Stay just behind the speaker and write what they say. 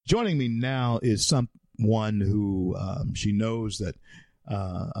Joining me now is someone who she knows that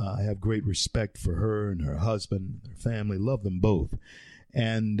I have great respect for her and her husband, her family, love them both.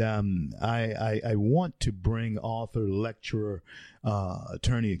 And I want to bring author, lecturer,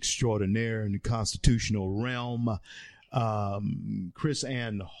 attorney extraordinaire in the constitutional realm, Kris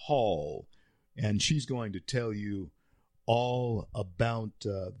Hall, and she's going to tell you all about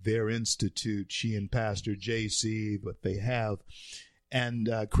their institute, she and Pastor JC, what they have. And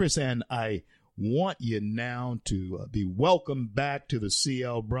Kris I want you now to be welcomed back to the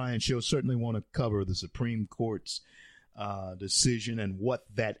C.L. Bryant Show. Certainly want to cover the Supreme Court's decision and what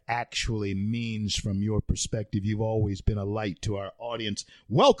that actually means from your perspective. You've always been a light to our audience.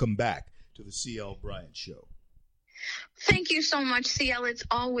 Welcome back to the C.L. Bryant Show. Thank you so much, CL. It's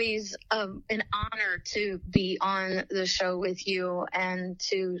always an honor to be on the show with you and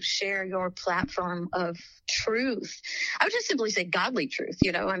to share your platform of truth. I would just simply say godly truth.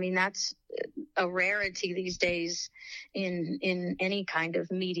 I mean, that's a rarity these days in any kind of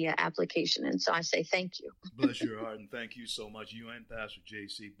media application. And so I say thank you. Bless your heart, and thank you so much, you and Pastor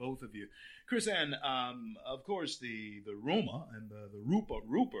JC, both of you. Kris of course, the rumor and the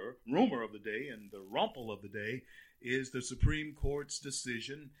rumor of the day and the rumple of the day is the Supreme Court's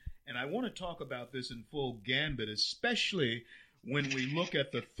decision. And I want to talk about this in full gambit, especially when we look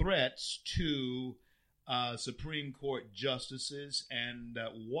at the threats to Supreme Court justices and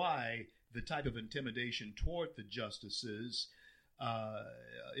why the type of intimidation toward the justices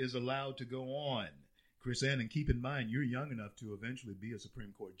is allowed to go on. Kris and keep in mind, you're young enough to eventually be a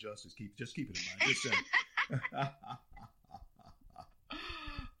Supreme Court justice. Just keep it in mind. Just saying.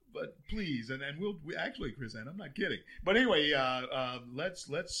 But please, and we'll actually, Kris, I'm not kidding. But anyway, let's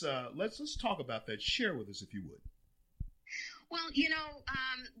talk about that. Share with us, if you would. Well,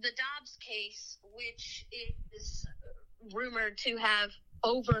 the Dobbs case, which is rumored to have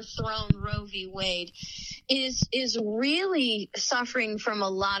overthrown Roe v. Wade, is really suffering from a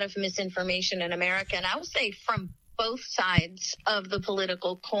lot of misinformation in America, and I would say from both sides of the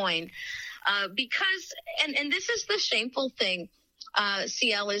political coin, because, and this is the shameful thing,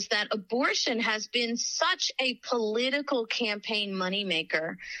 CL, is that abortion has been such a political campaign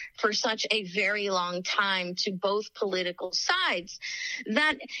moneymaker for such a very long time to both political sides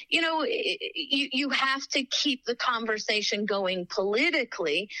that, you have to keep the conversation going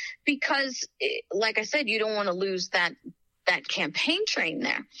politically because, like I said, you don't want to lose that campaign train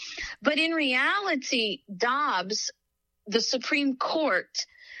there. But in reality, Dobbs, the Supreme Court,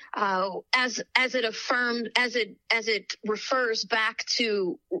 as it refers back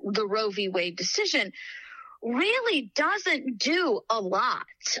to the Roe v. Wade decision, really doesn't do a lot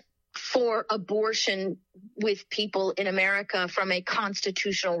for abortion with people in America from a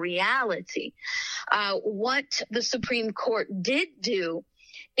constitutional reality. What the Supreme Court did do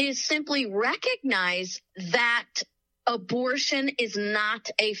is simply recognize that abortion is not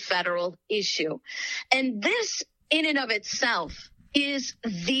a federal issue. And this, in and of itself, is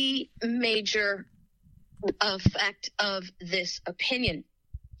the major effect of this opinion.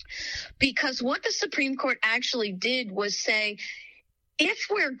 Because what the Supreme Court actually did was say, if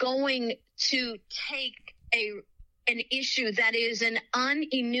we're going to take an issue that is an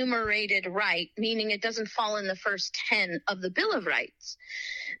unenumerated right, meaning it doesn't fall in the first 10 of the Bill of Rights,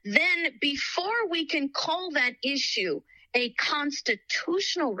 then before we can call that issue a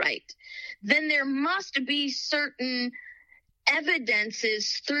constitutional right, then there must be certain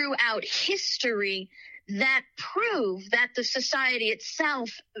evidences throughout history that prove that the society itself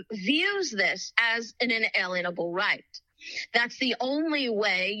views this as an inalienable right. That's the only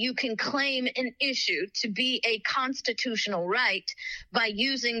way you can claim an issue to be a constitutional right, by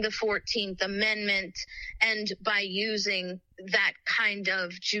using the 14th Amendment and by using that kind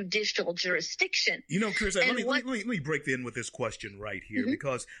of judicial jurisdiction. Kris, let me break in with this question right here,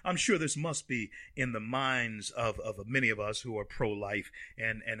 because I'm sure this must be in the minds of many of us who are pro-life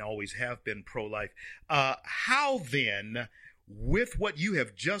and always have been pro-life. How then, with what you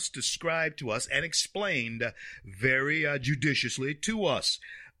have just described to us and explained very judiciously to us,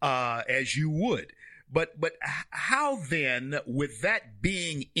 as you would, but how then, with that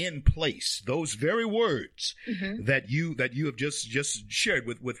being in place, those very words that you have just shared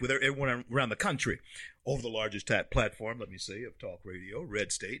with everyone around the country over the largest platform, let me say, of talk radio,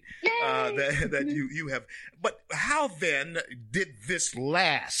 Red State, that you have, but how then did this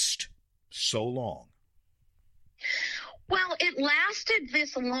last so long? Well, it lasted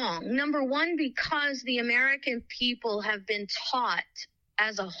this long, number one, because the American people have been taught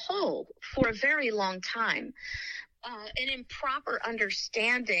as a whole for a very long time an improper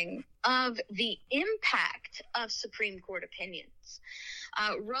understanding of the impact of Supreme Court opinions.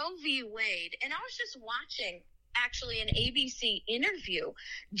 Roe v. Wade. And I was just watching actually an ABC interview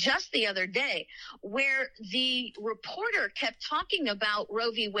just the other day where the reporter kept talking about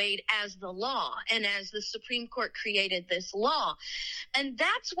Roe v. Wade as the law and as the Supreme Court created this law. And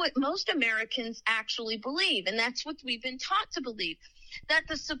that's what most Americans actually believe. And that's what we've been taught to believe, that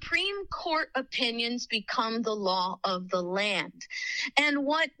the Supreme Court opinions become the law of the land. And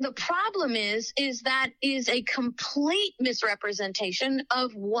what the problem is that is a complete misrepresentation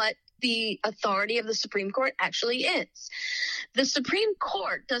of what the authority of the Supreme Court actually is. The Supreme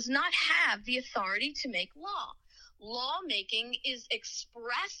Court does not have the authority to make law. Lawmaking is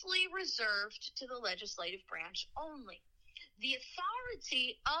expressly reserved to the legislative branch only. The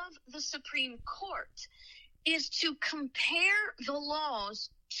authority of the Supreme Court is to compare the laws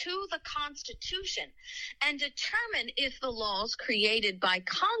to the Constitution and determine if the laws created by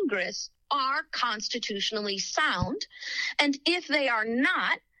Congress are constitutionally sound, and if they are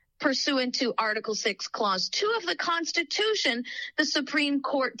not, pursuant to Article 6, Clause 2 of the Constitution, the Supreme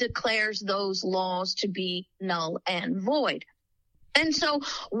Court declares those laws to be null and void. And so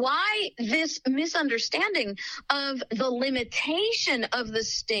why this misunderstanding of the limitation of the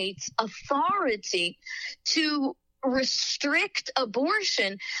state's authority to restrict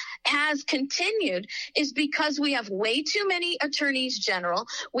abortion has continued is because we have way too many attorneys general,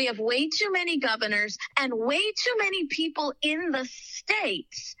 we have way too many governors, and way too many people in the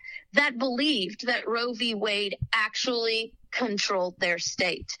states that believed that Roe v. Wade actually controlled their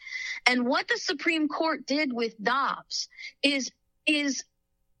state. And what the Supreme Court did with Dobbs is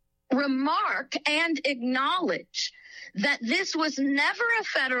remark and acknowledge that this was never a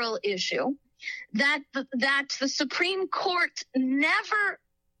federal issue, that the Supreme Court never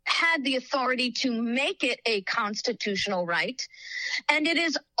had the authority to make it a constitutional right, and it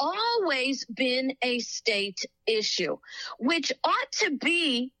has always been a state issue, which ought to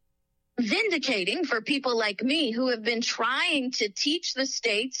be vindicating for people like me who have been trying to teach the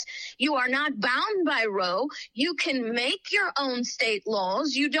states you are not bound by Roe. You can make your own state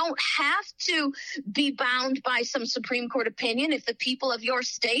laws. You don't have to be bound by some Supreme Court opinion. If the people of your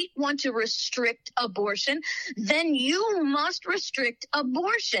state want to restrict abortion, then you must restrict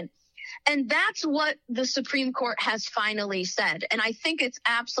abortion. And that's what the Supreme Court has finally said. And I think it's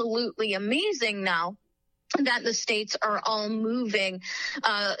absolutely amazing now that the states are all moving,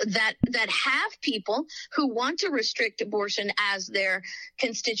 that have people who want to restrict abortion as their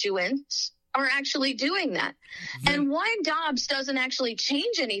constituents are actually doing that. And why Dobbs doesn't actually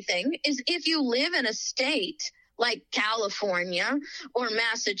change anything is if you live in a state like California or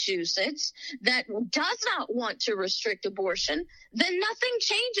Massachusetts that does not want to restrict abortion, then nothing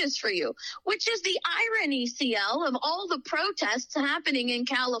changes for you, which is the irony, CL, of all the protests happening in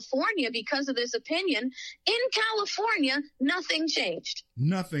California because of this opinion. In California, nothing changed.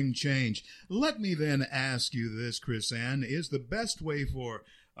 Nothing changed. Let me then ask you this, Kris Ann. Is the best way for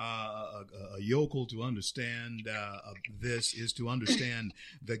a yokel to understand this is to understand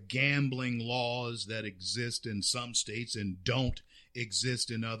the gambling laws that exist in some states and don't exist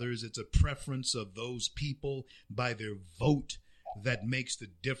in others? It's a preference of those people by their vote that makes the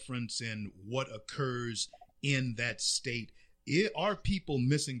difference in what occurs in that state. Are people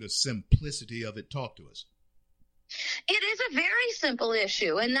missing the simplicity of it? Talk to us. It is a very simple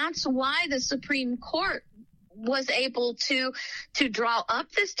issue, and that's why the Supreme Court was able to draw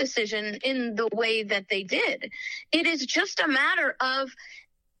up this decision in the way that they did. It is just a matter of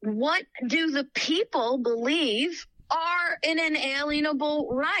what do the people believe are an inalienable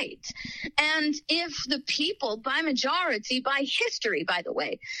right. And if the people, by majority, by history, by the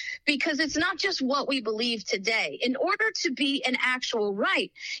way, because it's not just what we believe today. In order to be an actual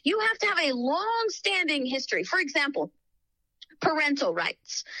right, you have to have a long-standing history. For example, parental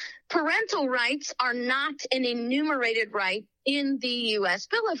rights. Parental rights are not an enumerated right in the U.S.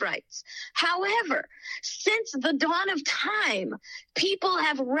 Bill of Rights. However, since the dawn of time, people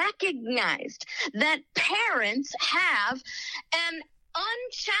have recognized that parents have an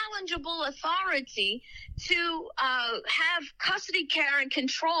unchallengeable authority to have custody, care, and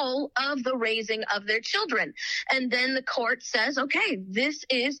control of the raising of their children. And then the court says, okay, this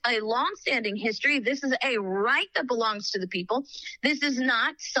is a longstanding history. This is a right that belongs to the people. This is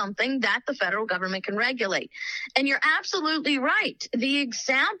not something that the federal government can regulate. And you're absolutely right. The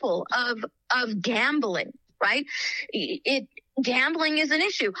example of gambling, right? Gambling is an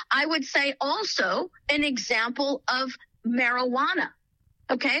issue. I would say also an example of marijuana.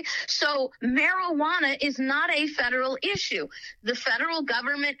 Okay, so marijuana is not a federal issue. The federal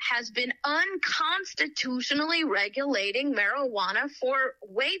government has been unconstitutionally regulating marijuana for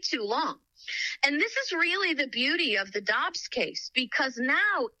way too long. And this is really the beauty of the Dobbs case, because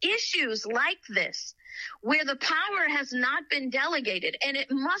now issues like this, where the power has not been delegated and it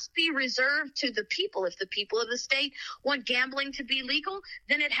must be reserved to the people. If the people of the state want gambling to be legal,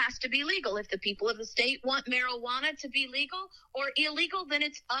 then it has to be legal. If the people of the state want marijuana to be legal or illegal, then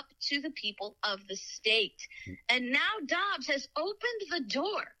it's up to the people of the state. And now Dobbs has opened the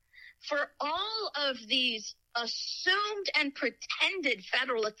door for all of these assumed and pretended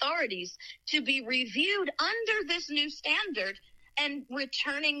federal authorities to be reviewed under this new standard and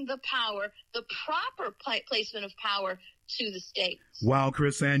returning the power, the proper placement of power to the states. Wow,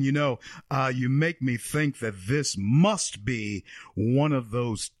 Kris Ann, you make me think that this must be one of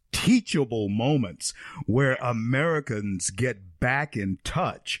those teachable moments where Americans get back in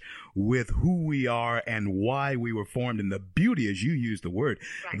touch with who we are and why we were formed, and the beauty, as you use the word,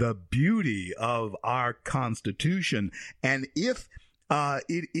 right, the beauty of our Constitution. And if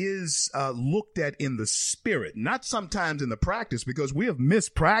it is looked at in the spirit, not sometimes in the practice, because we have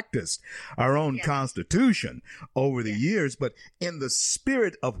mispracticed our own Constitution over the years, but in the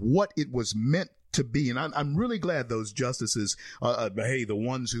spirit of what it was meant to be. And I'm really glad those justices, the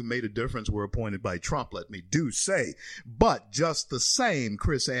ones who made a difference were appointed by Trump, let me do say. But just the same,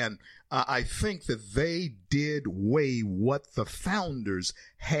 Kris Ann, I think that they did weigh what the founders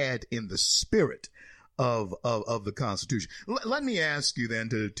had in the spirit of the Constitution. Let me ask you then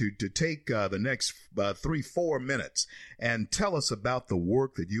to take the next 3-4 minutes and tell us about the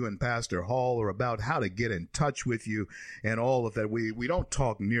work that you and Pastor Hall are about, how to get in touch with you and all of that. We don't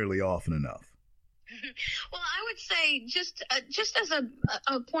talk nearly often enough. Well, I would say just as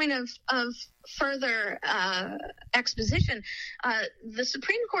a point of further exposition, the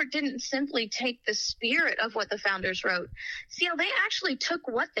Supreme Court didn't simply take the spirit of what the founders wrote. See, they actually took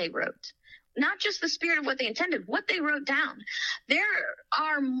what they wrote. Not just the spirit of what they intended, what they wrote down. There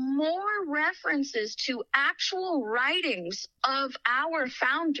are more references to actual writings of our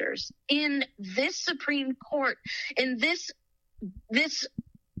founders in this Supreme Court, in this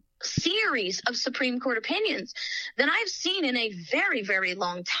series of Supreme Court opinions than I've seen in a very, very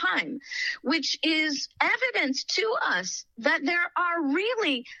long time, which is evidence to us that there are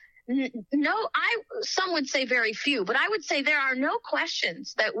really some would say very few, but I would say there are no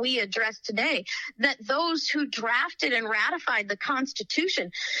questions that we address today that those who drafted and ratified the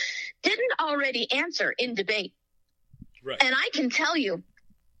Constitution didn't already answer in debate. Right. And I can tell you,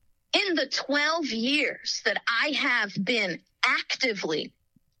 in the 12 years that I have been actively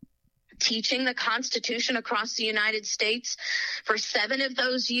teaching the Constitution across the United States, for 7 of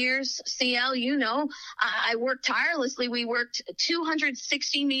those years, CL, I worked tirelessly. We worked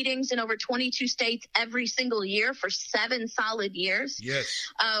 260 meetings in over 22 states every single year for 7 solid years.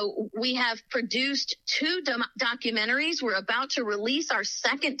 Yes. We have produced 2 documentaries. We're about to release our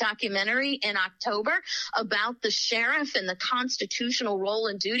 2nd documentary in October about the sheriff and the constitutional role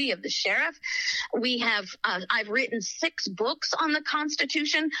and duty of the sheriff. We have, I've written 6 books on the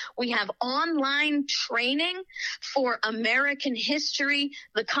Constitution. We have online training for American history,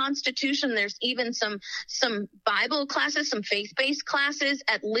 the Constitution. There's even some Bible classes, some faith-based classes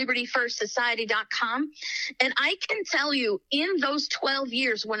at libertyfirstsociety.com. And I can tell you, in those 12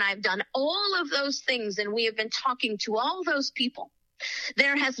 years when I've done all of those things and we have been talking to all those people,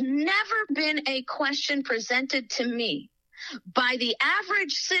 there has never been a question presented to me by the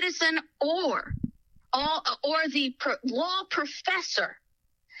average citizen or the law professor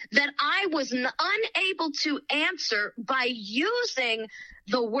that I was unable to answer by using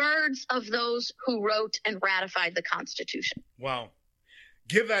the words of those who wrote and ratified the Constitution. Wow.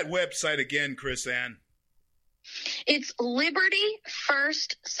 Give that website again, Kris Ann. It's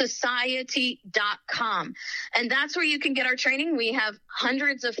libertyfirstsociety.com. And that's where you can get our training. We have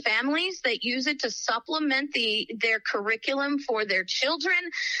hundreds of families that use it to supplement their curriculum for their children.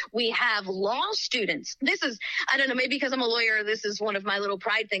 We have law students. This is, I don't know, maybe because I'm a lawyer, this is one of my little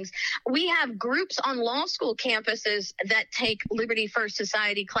pride things. We have groups on law school campuses that take Liberty First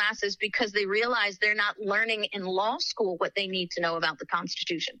Society classes because they realize they're not learning in law school what they need to know about the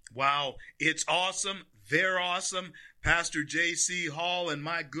Constitution. Wow. It's awesome. They're awesome. Pastor J.C. Hall and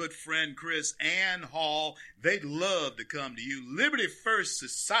my good friend Kris Ann Hall, they'd love to come to you.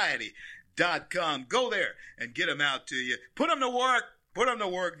 LibertyFirstSociety.com. Go there and get them out to you. Put them to work. Put them to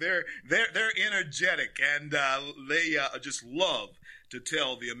work. They're energetic, and they just love to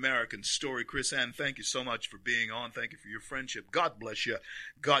tell the American story. Kris Ann, thank you so much for being on. Thank you for your friendship. God bless you.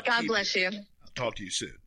 God bless you. I'll talk to you soon.